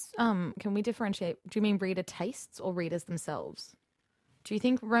we differentiate? Do you mean reader tastes or readers themselves? Do you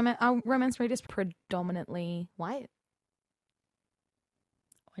think are romance readers predominantly white?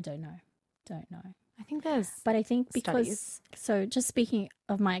 I don't know. I think there's But I think because, Studies. so just speaking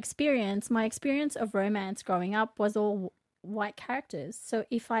of my experience of romance growing up was all white characters. So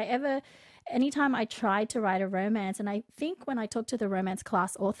anytime I tried to write a romance, and I think when I talk to the romance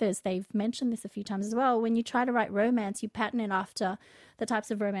class authors, they've mentioned this a few times as well. When you try to write romance, you pattern it after the types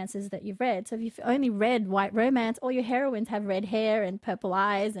of romances that you've read. So if you've only read white romance, all your heroines have red hair and purple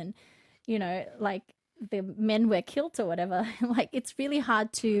eyes and, like the men wear kilts or whatever. Like it's really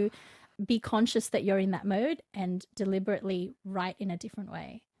hard to be conscious that you're in that mode and deliberately write in a different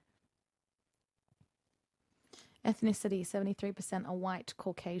way. ethnicity. 73% are white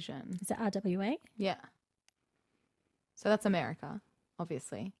Caucasian. Is it RWA? Yeah. So that's America,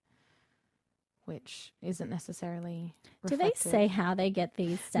 obviously, which isn't necessarily Do they reflective. say how they get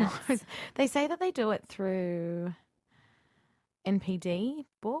these stats? No, they say that they do it through NPD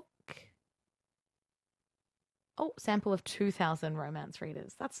book. Oh, sample of 2,000 romance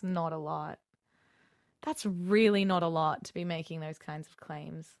readers. That's not a lot. That's really not a lot to be making those kinds of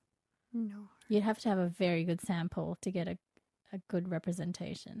claims. no. You'd have to have a very good sample to get a good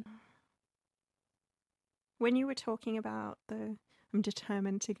representation. When you were talking about I'm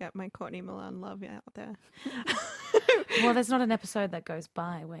determined to get my Courtney Milan love out there. Well, there's not an episode that goes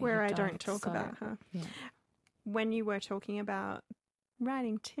by where you I don't talk so- about her. Yeah. When you were talking about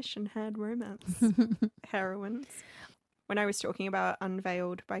writing Tish and Head romance heroines, when I was talking about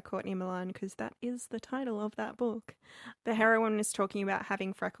Unveiled by Courtney Milan, because that is the title of that book. The heroine is talking about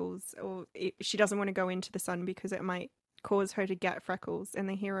having freckles, or she doesn't want to go into the sun because it might cause her to get freckles. And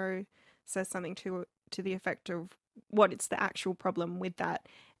the hero says something to the effect of what it's the actual problem with that.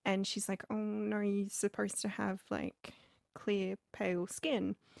 And she's like, oh no, you're supposed to have like clear, pale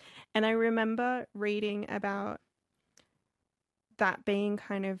skin. And I remember reading about that being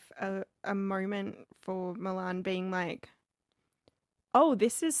kind of a moment for Milan being like, oh,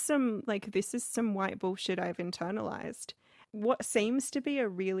 this is some white bullshit I've internalized. What seems to be a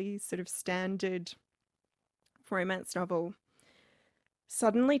really sort of standard romance novel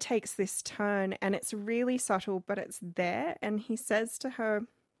suddenly takes this turn, and it's really subtle, but it's there. And he says to her,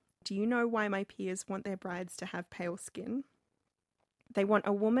 do you know why my peers want their brides to have pale skin? They want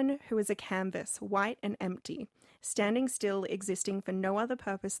a woman who is a canvas, white and empty, standing still, existing for no other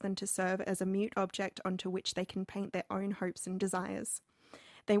purpose than to serve as a mute object onto which they can paint their own hopes and desires.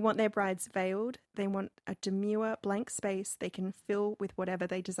 They want their brides veiled. They want a demure, blank space they can fill with whatever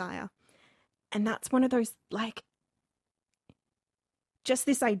they desire. And that's one of those, like, just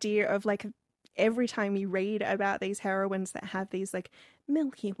this idea of, like, every time you read about these heroines that have these, like,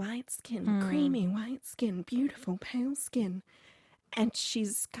 milky white skin, creamy white skin, beautiful pale skin, and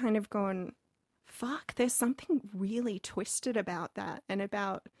she's kind of gone, fuck, there's something really twisted about that, and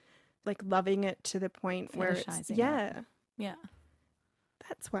about, like, loving it to the point where it's, yeah.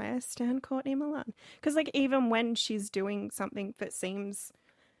 That's why I stand Courtney Milan. Because, like, even when she's doing something that seems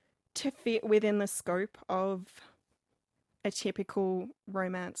to fit within the scope of a typical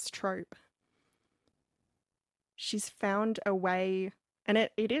romance trope, she's found a way, and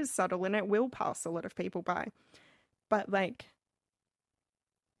it is subtle and it will pass a lot of people by, but, like,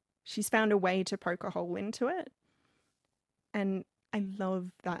 she's found a way to poke a hole into it. And I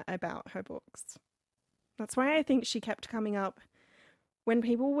love that about her books. That's why I think she kept coming up when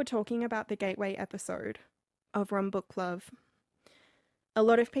people were talking about the Gateway episode of Rum Book Club. A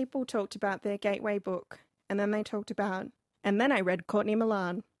lot of people talked about their Gateway book, and then they talked about, and then I read Courtney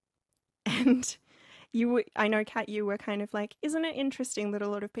Milan. And I know, Kat, you were kind of like, isn't it interesting that a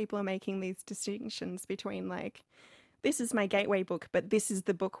lot of people are making these distinctions between, like, this is my gateway book, but this is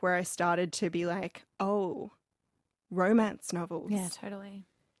the book where I started to be like, oh, romance novels. Yeah, totally.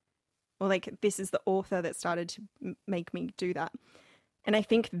 Or, like, this is the author that started to make me do that. And I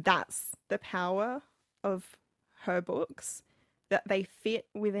think that's the power of her books, that they fit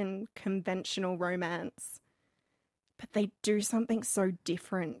within conventional romance, but they do something so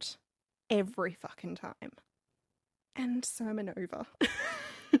different every fucking time. And sermon over.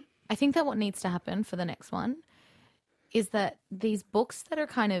 I think that what needs to happen for the next one is that these books that are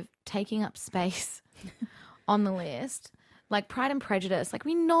kind of taking up space on the list, like Pride and Prejudice, like,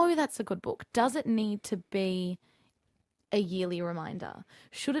 we know that's a good book. Does it need to be a yearly reminder?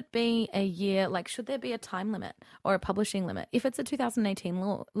 Should it be a year? Like, should there be a time limit or a publishing limit? If it's a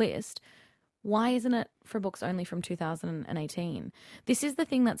 2018 list, why isn't it for books only from 2018? This is the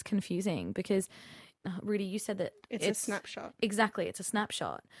thing that's confusing, because Rudy, you said that it's a snapshot. Exactly, it's a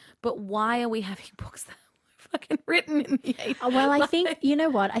snapshot. But why are we having books that were fucking written in the 80s? Well, I think, you know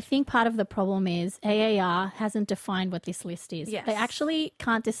what? I think part of the problem is AAR hasn't defined what this list is. Yes. They actually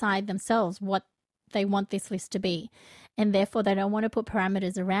can't decide themselves what they want this list to be. And therefore, they don't want to put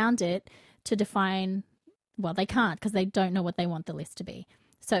parameters around it to define, well, they can't, because they don't know what they want the list to be.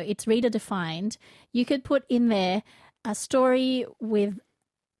 So it's reader defined. You could put in there a story with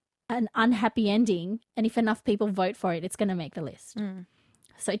an unhappy ending, and if enough people vote for it, it's going to make the list.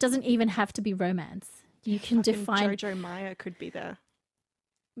 So it doesn't even have to be romance. You can define. Jojo Meyer could be there.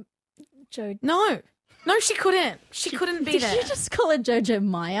 No, she couldn't. She couldn't be there. Did you just call it Jojo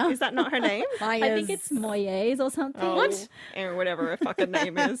Meyer? Is that not her name? I think it's Moyes or something. Oh, What? Or whatever her fucking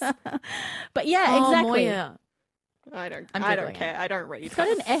name is. But yeah, exactly. Moya. I don't Googling care. I don't read It's got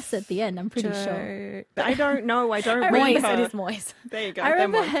her. an S at the end, I'm pretty sure. I don't know. I don't read Moise, her. it is Moise. There you go. I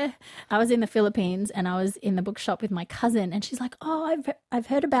Them remember ones. I was in the Philippines and I was in the bookshop with my cousin, and she's like, oh, I've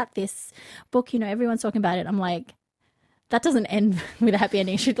heard about this book. You know, everyone's talking about it. I'm like, that doesn't end with a happy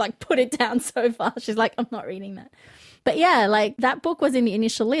ending. She'd like put it down so fast. She's like, I'm not reading that. But yeah, like that book was in the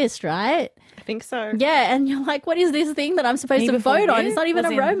initial list, right? I think so. Yeah. And you're like, what is this thing that I'm supposed to vote on? It's not even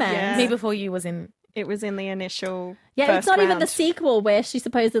a romance. Yeah. Me Before You was in. It was in the initial. Yeah, first it's not even the round. sequel where she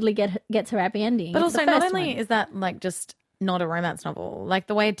supposedly gets her happy ending. But It's also, the not first only one. is that like just not a romance novel, like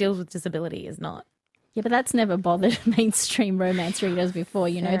the way it deals with disability is not. Yeah, but that's never bothered mainstream romance readers before,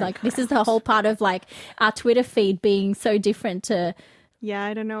 you know? Like, this is the whole part of, like, our Twitter feed being so different to... Yeah,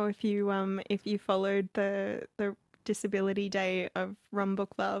 I don't know if you followed the Disability Day of Rum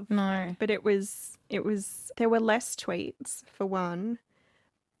Book Love. No. But it was there were less tweets for one,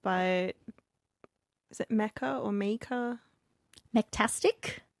 but is it Mecca or Mika?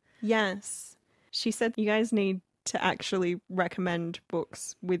 Mectastic? Yes. She said you guys need to actually recommend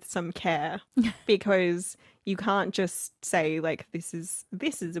books with some care because you can't just say like this is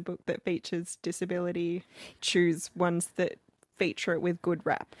a book that features disability. Choose ones that feature it with good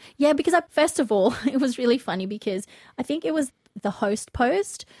rap. Yeah, because first of all, it was really funny because I think it was the host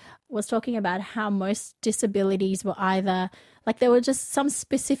post was talking about how most disabilities were either like there were just some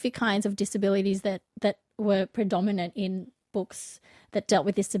specific kinds of disabilities that were predominant in books that dealt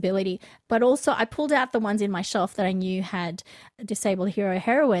with disability. But also I pulled out the ones in my shelf that I knew had a disabled hero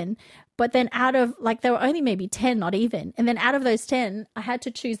heroine. But then out of like there were only maybe 10, not even. And then out of those 10, I had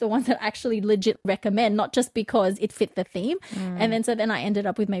to choose the ones that I actually legit recommend, not just because it fit the theme. And then I ended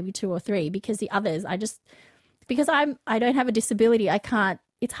up with maybe 2 or 3 because the others because I don't have a disability, I can't.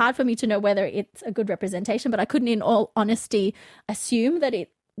 It's hard for me to know whether it's a good representation, but I couldn't in all honesty assume that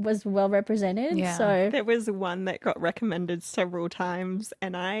it was well represented. Yeah. So There was one that got recommended several times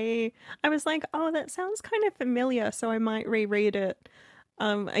and I was like, oh, that sounds kind of familiar, so I might reread it.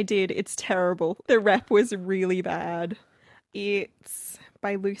 I did. It's terrible. The rep was really bad. It's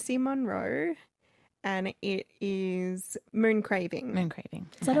by Lucy Monroe and it is Moon Craving. Moon Craving.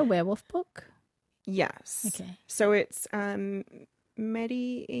 is that a werewolf book? Yes. Okay. So it's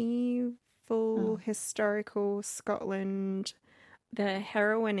medieval historical Scotland. The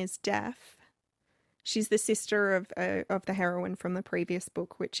heroine is deaf. She's the sister of the heroine from the previous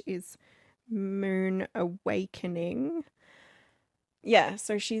book, which is Moon Awakening. Yeah,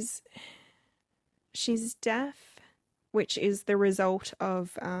 so she's deaf, which is the result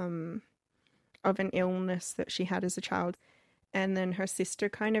of an illness that she had as a child, and then her sister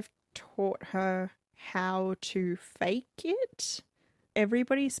kind of taught her how to fake it.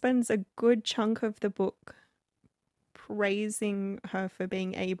 Everybody spends a good chunk of the book praising her for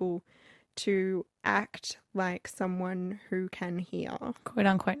being able to act like someone who can hear. Quote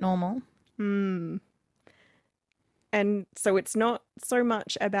unquote normal. And so it's not so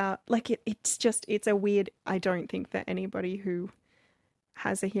much about like it's a weird. I don't think that anybody who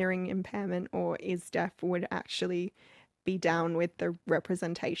has a hearing impairment or is deaf would actually be down with the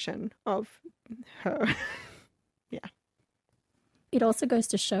representation of her. Yeah. It also goes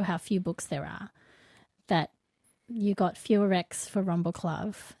to show how few books there are, that you got fewer recs for Rum Book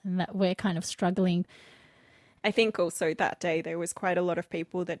Love and that we're kind of struggling. I think also that day there was quite a lot of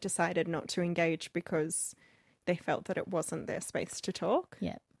people that decided not to engage because they felt that it wasn't their space to talk.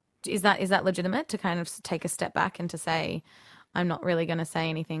 Yeah. Is that legitimate to kind of take a step back and to say, I'm not really going to say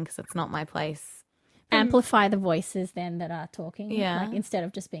anything because it's not my place? Amplify the voices then that are talking, Yeah. like, instead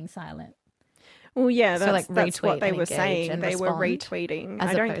of just being silent. Well, yeah, So, that's, like, that's what retweet they and were engage saying. and They were respond, retweeting. as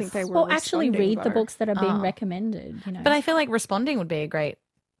I don't opposed- think they were Or actually responding, read the though. books that are being Oh. recommended, you know. But I feel like responding would be a great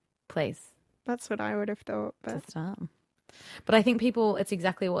place That's what I would have thought. But to start. But I think people, it's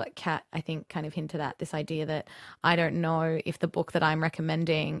exactly what Kat, I think, kind of hinted at, this idea that I don't know if the book that I'm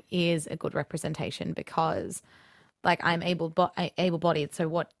recommending is a good representation because, like, I'm able-bodied. So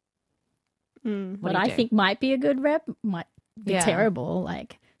what do what you I do? think might be a good rep might be Yeah. terrible.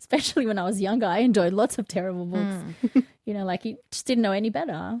 Like, especially when I was younger, I enjoyed lots of terrible books. You know, like you just didn't know any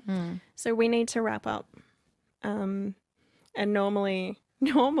better. so we need to wrap up. And normally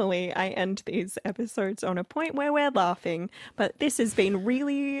I end these episodes on a point where we're laughing, but this has been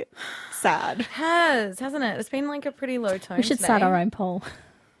really sad. Hasn't it? It's been like a pretty low tone We should start today. our own poll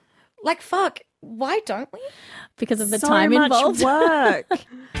Like, fuck, why don't we? because of the So time much involved. work.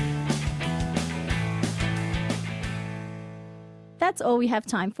 That's all we have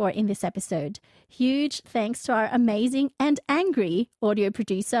time for in this episode. Huge thanks to our amazing and angry audio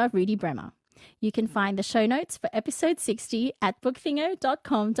producer, Rudy Bremer. You can find the show notes for episode 60 at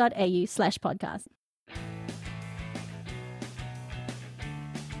bookthingo.com.au/podcast.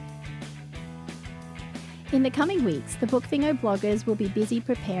 In the coming weeks, the Bookthingo bloggers will be busy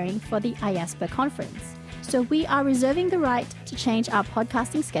preparing for the IASPA conference. So we are reserving the right to change our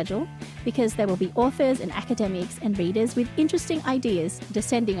podcasting schedule because there will be authors and academics and readers with interesting ideas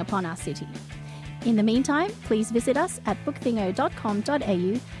descending upon our city. In the meantime, please visit us at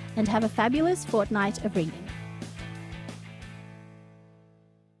bookthingo.com.au and have a fabulous fortnight of reading.